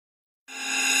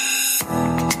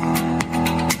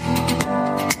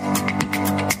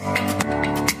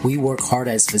We work hard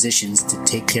as physicians to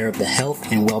take care of the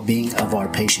health and well-being of our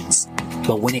patients.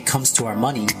 But when it comes to our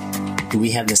money, do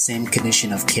we have the same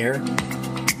condition of care?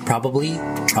 Probably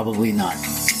not.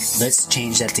 Let's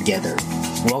change that together.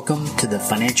 Welcome to the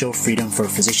Financial Freedom for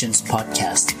Physicians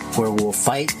podcast, where we'll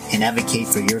fight and advocate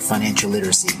for your financial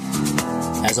literacy.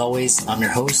 As always, I'm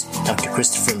your host, Dr.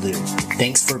 Christopher Liu.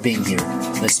 Thanks for being here.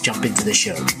 Let's jump into the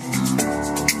show.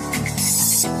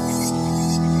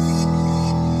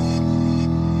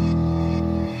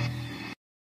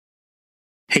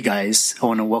 Hey guys, I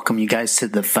want to welcome you guys to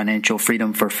the Financial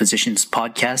Freedom for Physicians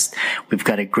podcast. We've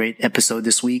got a great episode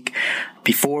this week.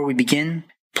 Before we begin,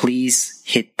 please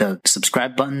hit the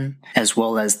subscribe button as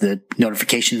well as the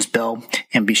notifications bell,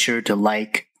 and be sure to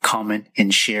like, comment,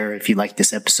 and share if you like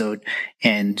this episode.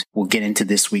 And we'll get into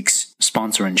this week's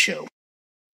sponsor and show.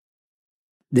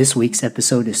 This week's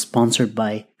episode is sponsored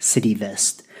by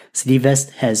CityVest.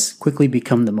 CityVest has quickly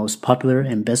become the most popular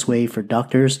and best way for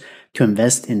doctors to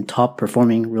invest in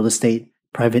top-performing real estate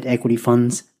private equity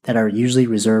funds that are usually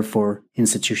reserved for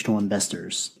institutional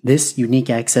investors. This unique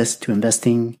access to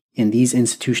investing in these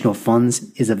institutional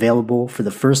funds is available for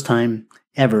the first time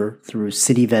ever through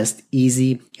CityVest's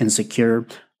easy and secure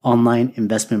online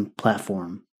investment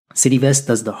platform. CityVest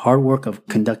does the hard work of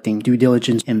conducting due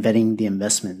diligence and vetting the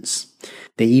investments.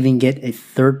 They even get a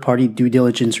third-party due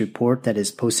diligence report that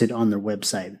is posted on their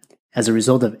website. As a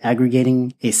result of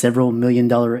aggregating a several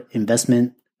 $million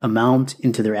investment amount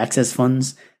into their access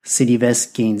funds,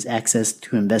 CityVest gains access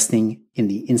to investing in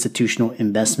the institutional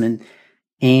investment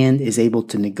and is able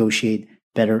to negotiate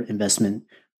better investment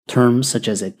terms such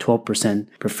as a 12%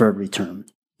 preferred return.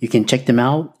 You can check them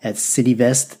out at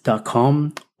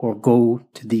cityvest.com or go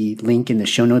to the link in the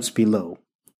show notes below.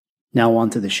 Now on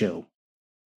to the show.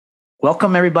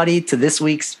 Welcome everybody to this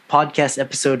week's podcast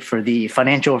episode for the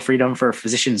Financial Freedom for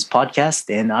Physicians podcast.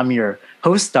 And I'm your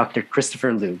host, Dr.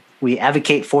 Christopher Liu. We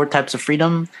advocate 4 types of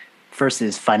freedom. First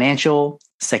is financial,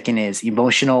 second is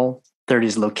emotional, third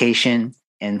is location,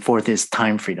 and fourth is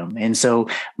time freedom. And so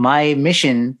my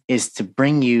mission is to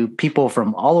bring you people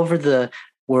from all over the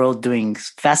world doing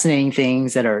fascinating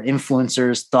things that are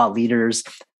influencers, thought leaders,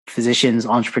 physicians,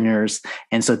 entrepreneurs.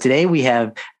 And so today we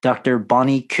have Dr.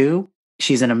 Bonnie Koo.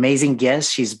 She's an amazing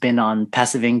guest. She's been on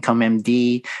Passive Income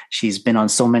MD. She's been on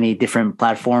so many different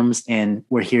platforms, and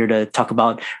we're here to talk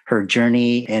about her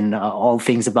journey and all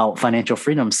things about financial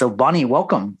freedom. So Bonnie,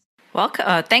 welcome.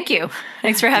 Welcome. Thank you.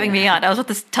 Thanks for having me on. I was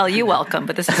about to tell you welcome,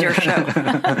 but this is your show.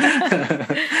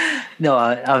 No,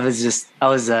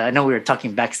 I know we were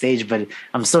talking backstage, but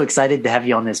I'm so excited to have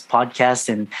you on this podcast.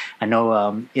 And I know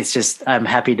I'm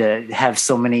happy to have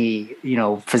so many,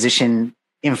 physician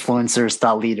influencers,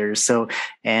 thought leaders. So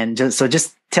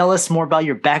just tell us more about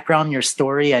your background, your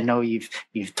story. I know you've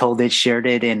told it, shared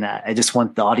it, and I just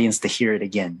want the audience to hear it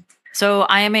again. So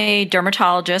I am a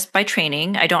dermatologist by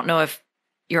training. I don't know if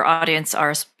your audience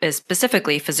is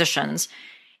specifically physicians.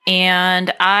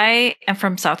 And I am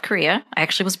from South Korea. I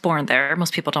actually was born there.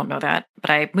 Most people don't know that, but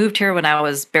I moved here when I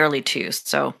was barely 2.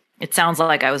 So it sounds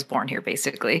like I was born here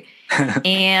basically.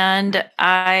 And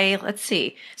let's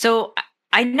see. So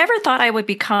I never thought I would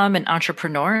become an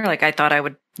entrepreneur. Like I thought I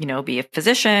would, be a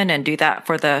physician and do that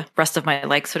for the rest of my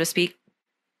life, so to speak.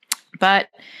 But,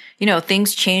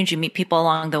 things change. You meet people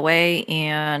along the way,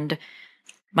 and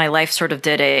my life sort of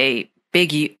did a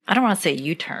big, I don't want to say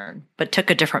U-turn, but took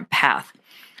a different path.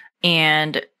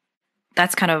 And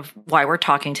that's kind of why we're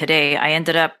talking today. I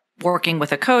ended up working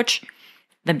with a coach,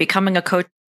 then becoming a coach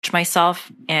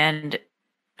myself, and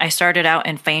I started out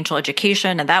in financial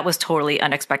education, and that was totally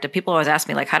unexpected. People always ask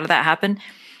me, like, how did that happen?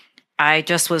 I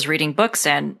just was reading books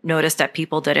and noticed that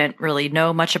people didn't really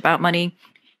know much about money.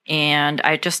 And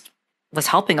I just was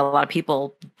helping a lot of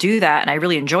people do that, and I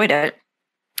really enjoyed it.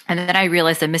 And then I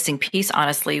realized the missing piece,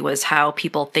 honestly, was how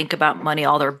people think about money,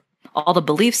 all the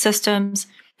belief systems.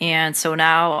 And so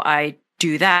now I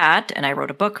do that, and I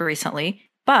wrote a book recently.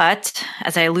 But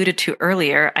as I alluded to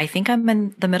earlier, I think I'm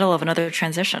in the middle of another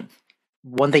transition.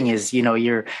 One thing is,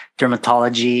 your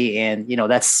dermatology, and,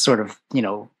 that's sort of,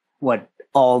 what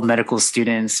all medical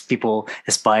students, people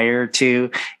aspire to.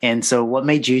 And so what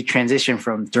made you transition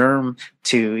from derm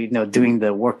to, doing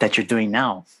the work that you're doing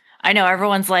now? I know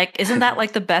everyone's like, isn't that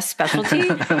like the best specialty?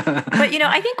 But,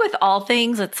 I think with all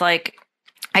things, it's like,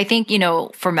 I think,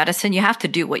 for medicine, you have to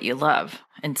do what you love.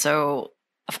 And so,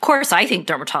 of course, I think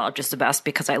dermatology is the best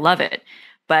because I love it.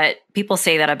 But people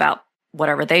say that about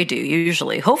whatever they do.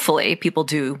 Usually, hopefully, people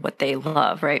do what they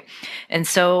love, right? And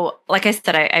so, like I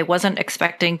said, I wasn't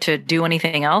expecting to do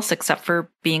anything else except for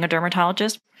being a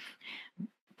dermatologist.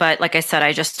 But like I said,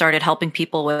 I just started helping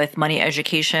people with money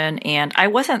education, and I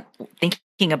wasn't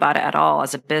thinking about it at all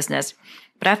as a business.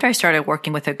 But after I started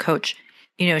working with a coach,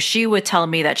 she would tell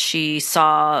me that she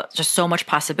saw just so much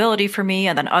possibility for me.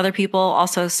 And then other people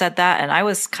also said that. And I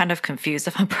was kind of confused,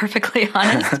 if I'm perfectly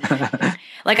honest.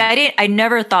 Like I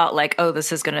never thought like, oh,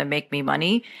 this is going to make me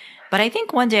money. But I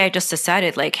think one day I just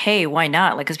decided like, hey, why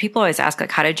not? Like, because people always ask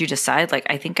like, how did you decide? Like,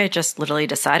 I think I just literally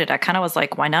decided. I kind of was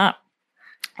like, why not?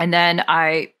 And then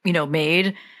I,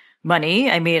 made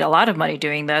money. I made a lot of money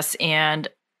doing this, and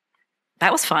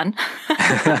that was fun.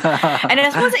 And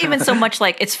it wasn't even so much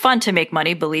like it's fun to make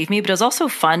money, believe me, but it was also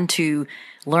fun to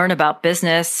learn about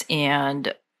business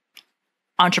and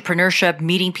entrepreneurship,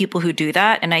 meeting people who do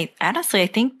that. And I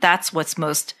think that's what's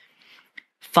most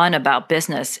fun about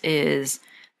business is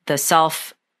the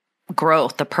self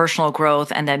growth, the personal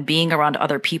growth, and then being around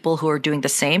other people who are doing the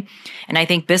same. And I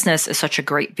think business is such a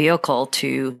great vehicle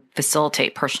to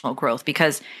facilitate personal growth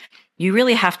because you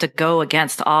really have to go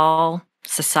against all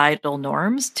societal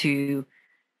norms to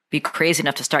be crazy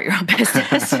enough to start your own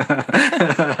business.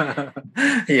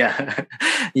 Yeah.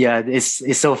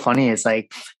 It's so funny. It's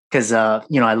like, because I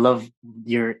love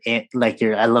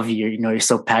I love you're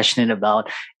so passionate about,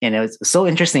 and it was so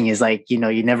interesting is like, you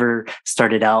never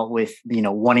started out with,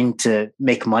 wanting to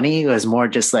make money. It was more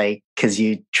just like, because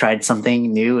you tried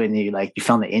something new and you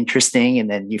found it interesting, and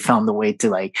then you found the way to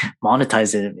like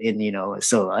monetize it. And,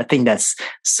 so I think that's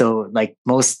so like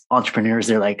most entrepreneurs,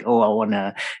 they're like, oh, I want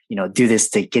to, do this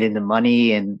to get into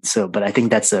money. And so, but I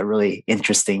think that's a really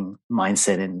interesting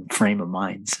mindset and frame of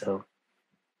mind. So.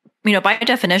 By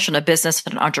definition, a business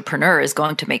and an entrepreneur is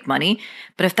going to make money.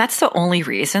 But if that's the only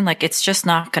reason, like it's just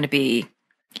not going to be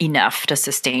enough to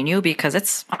sustain you because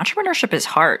entrepreneurship is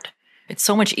hard. It's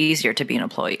so much easier to be an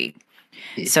employee.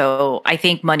 Yeah. So I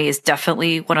think money is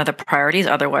definitely one of the priorities.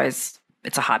 Otherwise,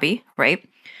 it's a hobby, right?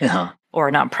 Uh-huh. Or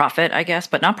a nonprofit, I guess.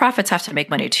 But nonprofits have to make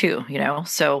money too,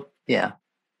 So yeah.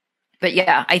 But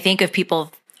yeah, I think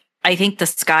I think the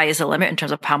sky is the limit in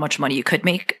terms of how much money you could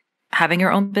make having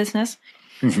your own business.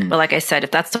 Mm-hmm. But like I said, if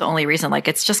that's the only reason, like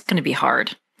it's just going to be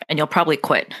hard and you'll probably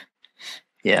quit.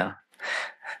 Yeah.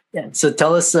 Yeah. So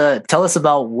tell us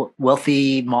about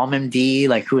Wealthy Mom MD,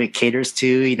 like who it caters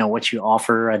to, what you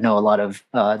offer. I know a lot of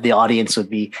the audience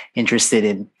would be interested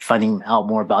in finding out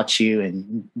more about you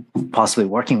and possibly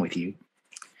working with you.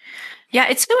 Yeah,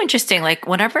 it's so interesting. Like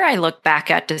whenever I look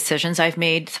back at decisions I've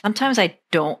made, sometimes I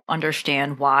don't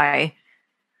understand why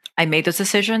I made those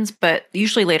decisions, but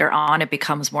usually later on it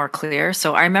becomes more clear.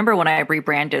 So I remember when I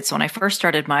rebranded. So when I first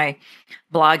started my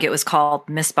blog, it was called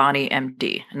Miss Bonnie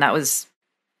MD, and that was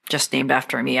just named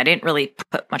after me. I didn't really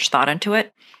put much thought into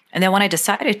it. And then when I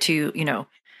decided to,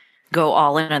 go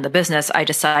all in on the business, I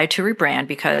decided to rebrand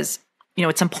because,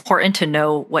 it's important to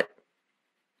know what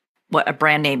a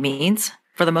brand name means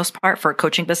for the most part for a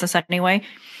coaching business anyway.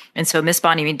 And so Miss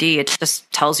Bonnie MD, it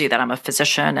just tells you that I'm a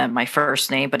physician and my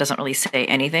first name, but doesn't really say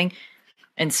anything.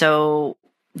 And so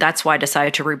that's why I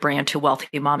decided to rebrand to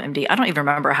Wealthy Mom MD. I don't even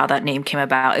remember how that name came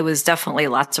about. It was definitely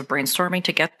lots of brainstorming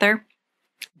to get there.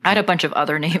 I had a bunch of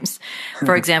other names.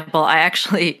 For example, I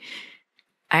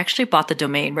actually bought the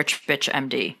domain Rich Bitch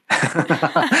MD.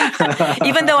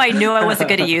 Even though I knew I wasn't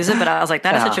going to use it, but I was like,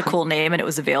 that is such a cool name and it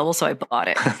was available, so I bought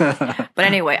it. But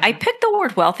anyway, I picked the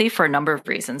word wealthy for a number of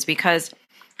reasons because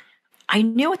I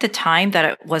knew at the time that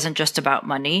it wasn't just about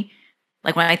money.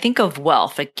 Like when I think of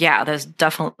wealth, like, yeah, there's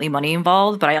definitely money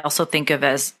involved, but I also think of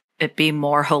as it being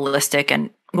more holistic. And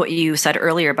what you said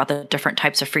earlier about the different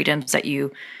types of freedoms that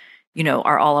you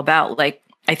are all about. Like,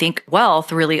 I think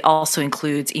wealth really also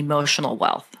includes emotional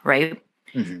wealth, right?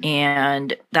 Mm-hmm.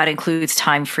 And that includes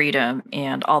time freedom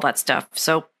and all that stuff.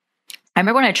 So I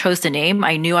remember when I chose the name,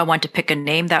 I knew I wanted to pick a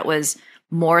name that was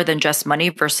more than just money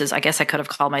versus, I guess I could have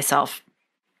called myself,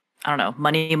 I don't know,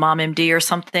 Money Mom MD or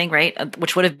something, right?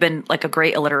 Which would have been like a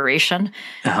great alliteration.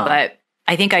 Uh-huh. But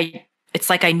I think it's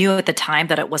like I knew at the time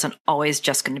that it wasn't always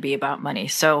just going to be about money.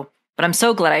 So, but I'm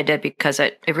so glad I did because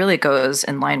it really goes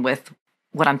in line with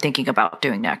what I'm thinking about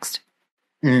doing next.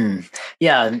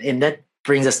 Yeah. And that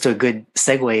brings us to a good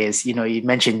segue is, you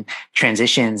mentioned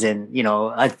transitions and,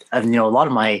 I've a lot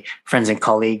of my friends and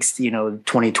colleagues,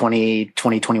 2020,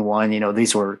 2021,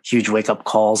 these were huge wake up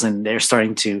calls and they're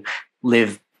starting to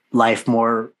live life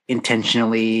more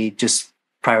intentionally, just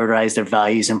prioritize their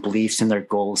values and beliefs and their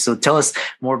goals. So tell us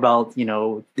more about,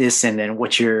 this and then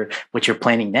what you're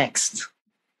planning next.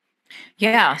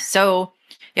 Yeah. So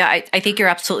yeah, I think you're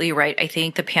absolutely right. I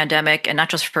think the pandemic, and not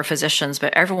just for physicians,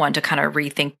 but everyone to kind of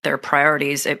rethink their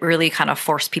priorities, it really kind of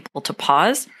forced people to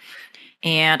pause.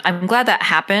 And I'm glad that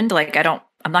happened. Like, I don't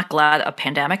I'm not glad a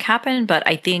pandemic happened, but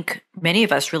I think many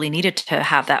of us really needed to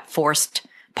have that forced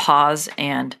pause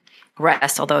and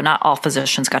rest, although not all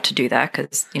physicians got to do that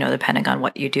because, depending on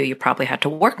what you do, you probably had to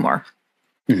work more.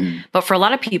 Mm-hmm. But for a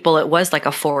lot of people, it was like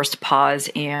a forced pause.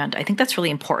 And I think that's really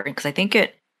important because I think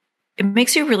it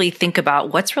makes you really think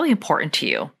about what's really important to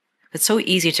you. It's so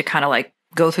easy to kind of like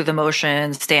go through the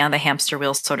motions, stay on the hamster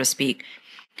wheel, so to speak.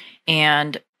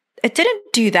 And it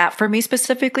didn't do that for me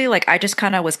specifically. Like I just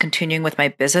kind of was continuing with my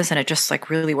business and it just like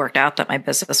really worked out that my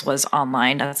business was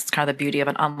online. That's kind of the beauty of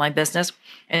an online business.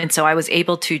 And so I was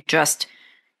able to just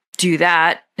do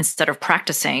that instead of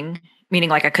practicing, meaning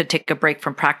like I could take a break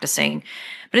from practicing.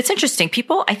 But it's interesting.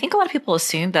 I think a lot of people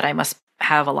assume that I must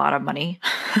have a lot of money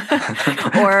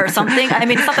or something. I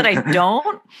mean, it's not that I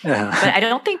don't,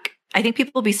 but I think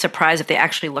people will be surprised if they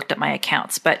actually looked at my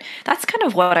accounts. But that's kind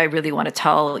of what I really want to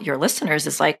tell your listeners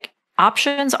is like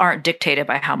options aren't dictated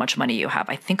by how much money you have.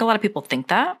 I think a lot of people think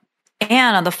that.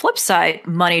 And on the flip side,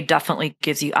 money definitely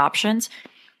gives you options,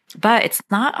 but it's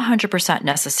not 100%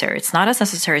 necessary. It's not as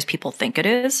necessary as people think it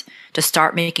is to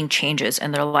start making changes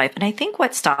in their life. And I think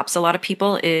what stops a lot of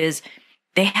people is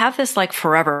they have this like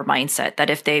forever mindset that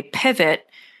if they pivot,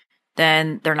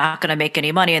 then they're not going to make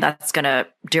any money and that's going to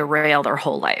derail their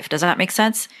whole life. Does that make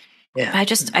sense? Yeah.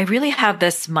 I really have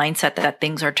this mindset that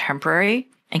things are temporary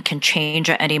and can change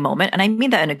at any moment. And I mean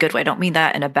that in a good way. I don't mean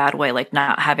that in a bad way, like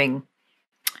not having,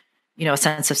 a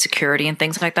sense of security and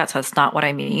things like that. So that's not what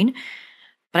I mean.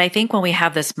 But I think when we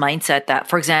have this mindset that,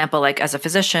 for example, like as a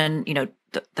physician,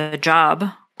 the job,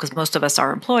 because most of us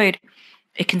are employed,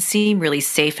 it can seem really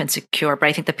safe and secure. But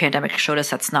I think the pandemic showed us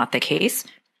that's not the case.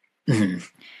 Mm-hmm.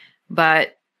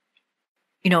 But,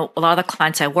 a lot of the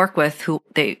clients I work with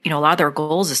a lot of their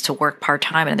goals is to work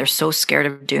part-time and they're so scared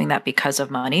of doing that because of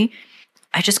money.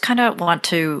 I just kind of want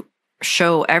to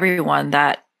show everyone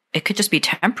that it could just be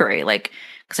temporary. Like,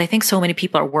 because I think so many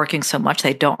people are working so much,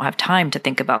 they don't have time to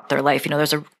think about their life.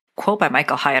 There's a quote by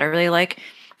Michael Hyatt I really like.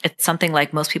 It's something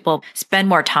like most people spend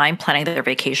more time planning their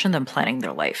vacation than planning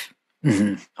their life.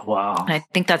 Mm-hmm. Wow. And I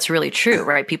think that's really true,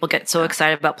 right? People get so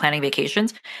excited about planning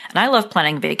vacations. And I love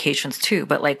planning vacations too.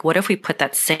 But like, what if we put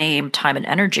that same time and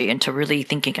energy into really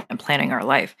thinking and planning our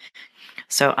life?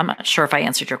 So I'm not sure if I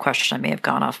answered your question. I may have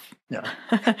gone off. Yeah,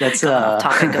 that's off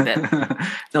topic a bit.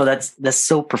 No, that's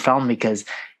so profound because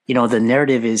the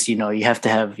narrative is, you have to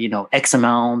have, X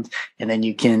amount and then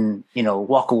you can,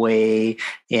 walk away.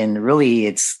 And really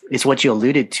it's what you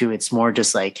alluded to. It's more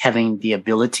just like having the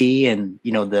ability and,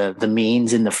 the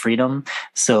means and the freedom.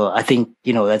 So I think,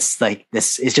 that's like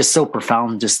this is just so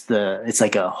profound. It's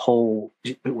like a whole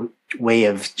way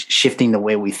of shifting the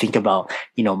way we think about,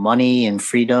 money and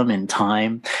freedom and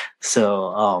time.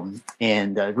 So,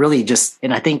 really just,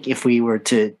 and I think if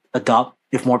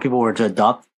more people were to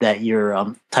adopt that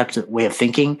your types of way of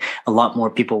thinking, a lot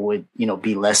more people would,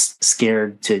 be less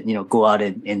scared to, go out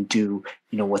and do,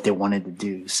 what they wanted to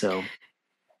do. So,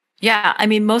 yeah, I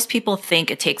mean, most people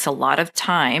think it takes a lot of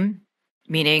time,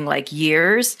 meaning like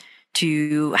years,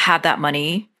 to have that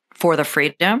money for the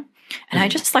freedom. And I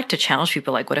just like to challenge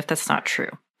people, like, what if that's not true?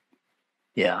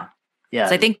 Yeah. Yeah.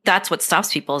 So I think that's what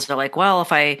stops people is they're like, well,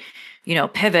 if I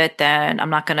pivot, then I'm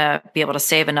not going to be able to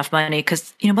save enough money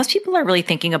because, most people are really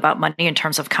thinking about money in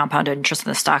terms of compounded interest in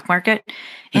the stock market.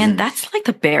 And that's like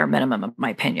the bare minimum, of my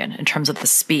opinion, in terms of the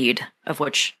speed of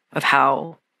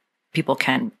how people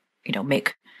can,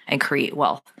 make and create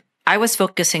wealth. I was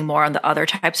focusing more on the other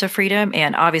types of freedom.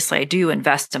 And obviously I do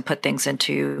invest and put things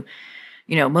into,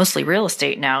 mostly real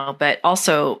estate now, but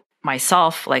also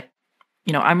myself, like,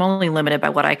 I'm only limited by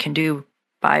what I can do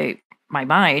by my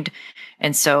mind.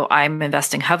 And so I'm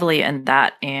investing heavily in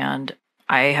that. And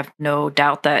I have no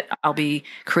doubt that I'll be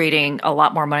creating a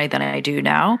lot more money than I do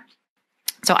now.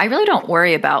 So I really don't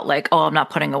worry about like, oh, I'm not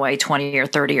putting away $20 or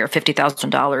 $30 or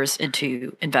 $50,000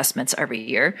 into investments every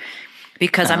year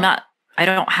because I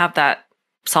don't have that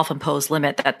self-imposed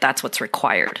limit that's what's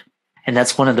required. And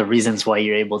that's one of the reasons why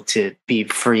you're able to be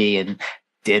free and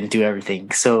do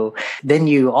everything. So then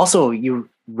you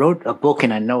wrote a book,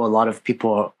 and I know a lot of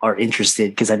people are interested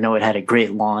because I know it had a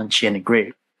great launch and a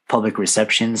great public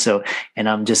reception. So, and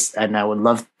I would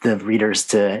love the readers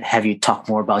to have you talk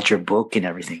more about your book and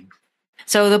everything.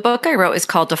 So the book I wrote is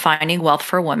called Defining Wealth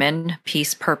for Women,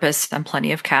 Peace, Purpose, and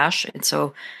Plenty of Cash. And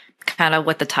so kind of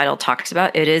what the title talks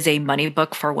about, it is a money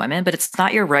book for women, but it's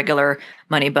not your regular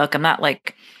money book. I'm not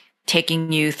like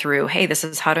taking you through, hey, this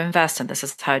is how to invest and this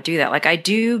is how to do that. Like I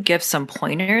do give some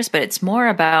pointers, but it's more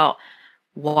about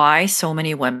why so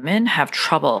many women have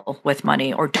trouble with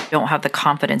money or don't have the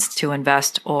confidence to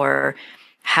invest or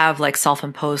have like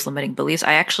self-imposed limiting beliefs.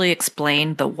 I actually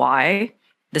explain the why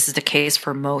this is the case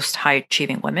for most high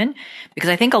achieving women, because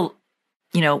I think,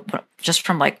 just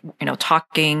from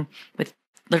talking with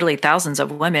literally thousands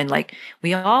of women, like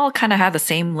we all kind of have the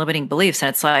same limiting beliefs. And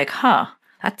it's like,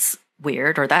 that's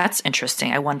weird, or that's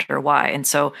interesting. I wonder why. And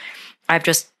so I've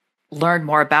just learned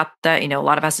more about that. A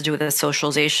lot of it has to do with the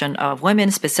socialization of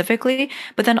women specifically,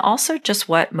 but then also just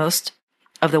what most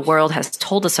of the world has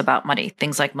told us about money.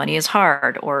 Things like money is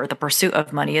hard, or the pursuit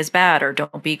of money is bad, or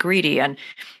don't be greedy. And,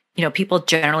 people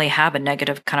generally have a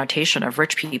negative connotation of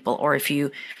rich people. Or if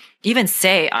you even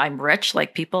say I'm rich,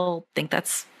 like people think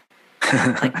that's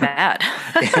like bad.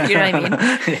 You know what I mean?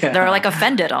 Yeah. They're like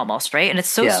offended almost, right? And it's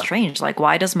so strange. Like,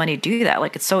 why does money do that?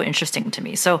 Like, it's so interesting to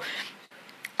me. So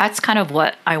that's kind of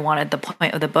what I wanted. The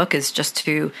point of the book is just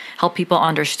to help people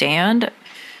understand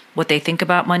what they think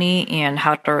about money and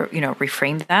how to,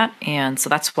 reframe that. And so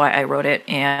that's why I wrote it.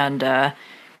 And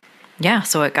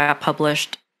so it got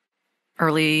published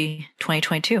early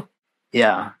 2022.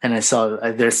 Yeah, and I saw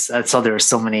there were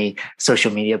so many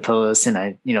social media posts,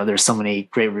 and there's so many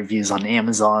great reviews on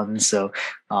Amazon. So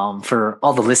for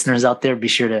all the listeners out there, be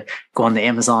sure to go on the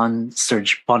Amazon,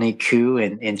 search Bonnie Koo,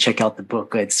 and check out the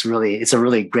book. It's a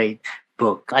really great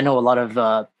book. I know a lot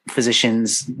of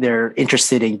physicians, they're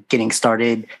interested in getting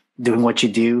started doing what you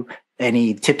do.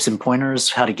 Any tips and pointers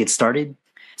how to get started?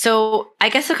 So I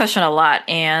guess the question a lot,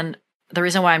 and the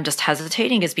reason why I'm just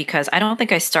hesitating is because I don't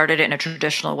think I started it in a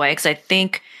traditional way, because I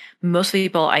think most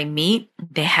people I meet,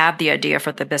 they have the idea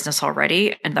for the business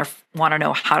already and they want to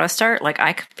know how to start. Like,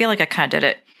 I feel like I kind of did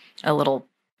it a little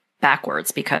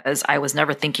backwards, because I was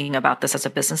never thinking about this as a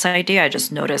business idea. I just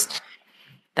noticed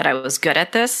that I was good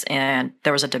at this and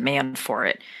there was a demand for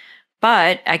it.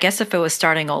 But I guess if it was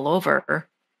starting all over,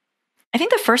 I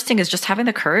think the first thing is just having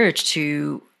the courage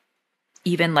to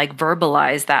even like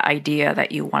verbalize that idea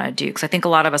that you want to do. Because I think a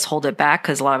lot of us hold it back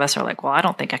because a lot of us are like, well, I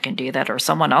don't think I can do that, or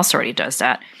someone else already does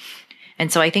that.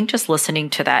 And so I think just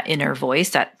listening to that inner voice,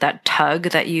 that tug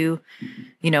that you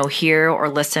hear or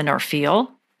listen or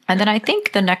feel. And then I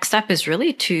think the next step is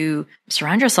really to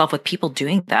surround yourself with people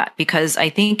doing that. Because I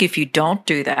think if you don't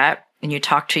do that and you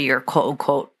talk to your quote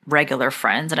unquote regular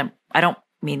friends, and I don't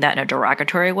mean that in a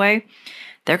derogatory way,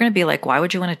 they're going to be like, why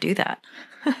would you want to do that?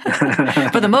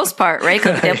 For the most part, right?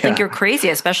 Because they'll think you're crazy,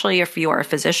 especially if you are a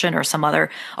physician or some other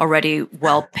already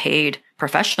well-paid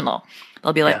professional.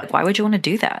 They'll be like, why would you want to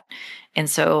do that? And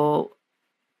so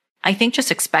I think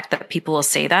just expect that people will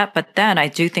say that. But then I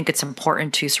do think it's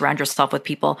important to surround yourself with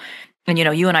people. And,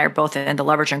 you and I are both in the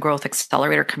Leverage and Growth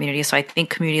Accelerator community. So I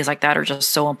think communities like that are just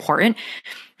so important,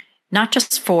 not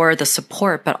just for the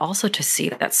support, but also to see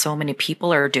that so many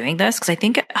people are doing this. Because I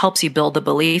think it helps you build the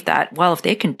belief that, well, if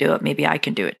they can do it, maybe I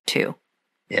can do it too.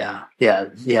 Yeah.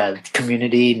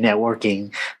 Community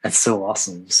networking. That's so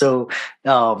awesome. So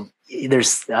I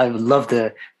would love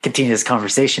to continue this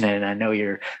conversation, and I know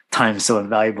your time is so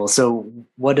invaluable. So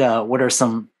what are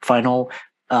some final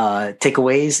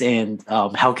takeaways, and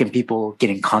how can people get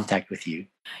in contact with you?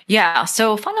 Yeah.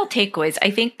 So final takeaways, I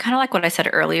think kind of like what I said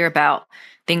earlier about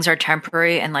things are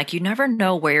temporary and like you never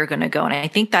know where you're going to go. And I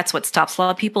think that's what stops a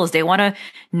lot of people is they want to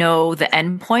know the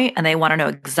end point and they want to know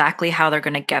exactly how they're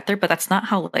going to get there, but that's not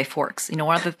how life works.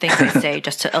 One of the things I say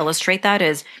just to illustrate that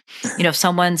is, if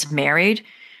someone's married,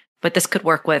 but this could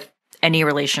work with any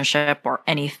relationship or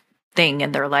anything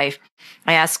in their life.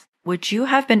 I ask, would you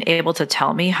have been able to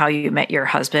tell me how you met your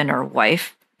husband or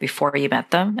wife before you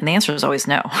met them? And the answer is always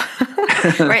no.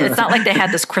 Right? It's not like they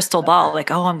had this crystal ball, like,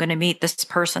 oh, I'm going to meet this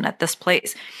person at this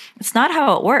place. It's not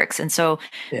how it works. And so,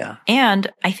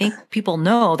 and I think people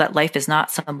know that life is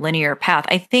not some linear path.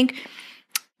 I think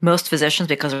most physicians,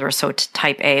 because we're so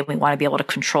type A, we want to be able to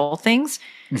control things.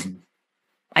 Mm-hmm.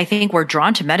 I think we're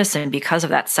drawn to medicine because of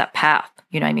that set path.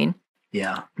 You know what I mean?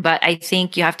 Yeah. But I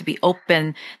think you have to be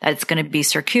open that it's going to be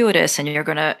circuitous and you're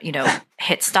going to,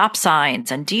 hit stop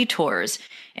signs and detours,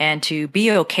 and to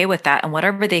be okay with that. And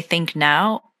whatever they think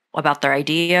now about their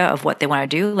idea of what they want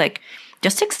to do, like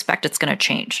just expect it's going to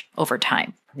change over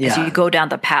time as you go down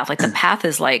the path. Like the path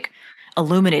is like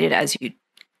illuminated as you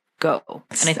go.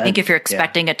 And I think if you're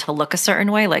expecting it to look a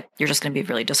certain way, like you're just going to be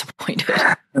really disappointed.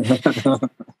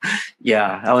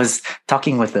 Yeah. I was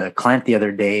talking with a client the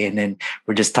other day, and then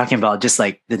we're just talking about just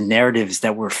like the narratives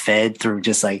that we're fed through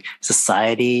just like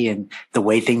society and the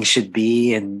way things should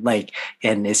be. And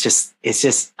it's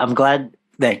just, I'm glad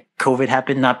that COVID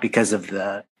happened, not because of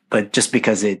but just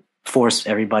because it forced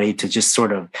everybody to just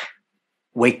sort of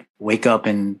wake up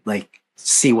and like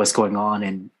see what's going on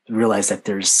and realize that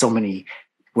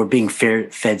we're being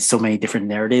fed so many different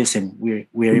narratives, and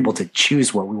we're able to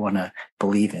choose what we want to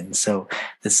believe in. So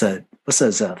it's this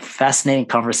is a fascinating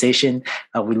conversation.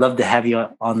 We'd love to have you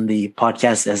on the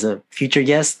podcast as a future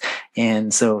guest.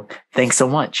 And so thanks so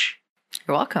much.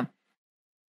 You're welcome.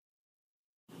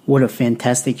 What a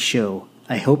fantastic show.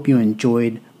 I hope you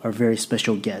enjoyed our very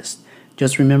special guest.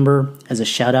 Just remember, as a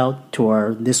shout out to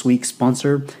our this week's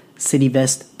sponsor,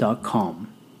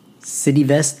 CityVest.com.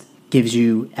 CityVest gives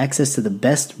you access to the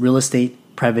best real estate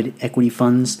private equity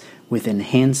funds with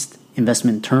enhanced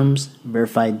investment terms,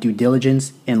 verified due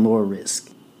diligence, and lower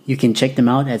risk. You can check them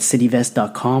out at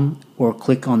cityvest.com or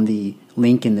click on the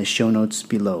link in the show notes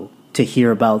below to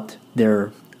hear about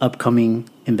their upcoming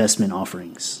investment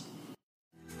offerings.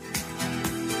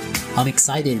 I'm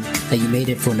excited that you made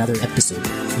it for another episode.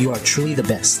 You are truly the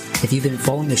best. If you've been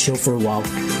following the show for a while,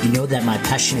 you know that my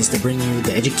passion is to bring you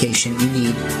the education you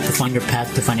need to find your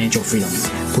path to financial freedom.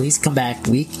 Please come back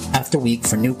week after week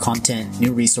for new content,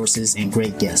 new resources, and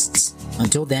great guests.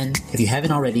 Until then, if you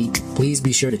haven't already, please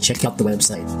be sure to check out the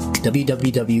website,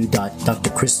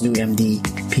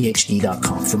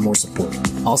 www.drchrislumdphd.com for more support.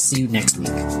 I'll see you next week.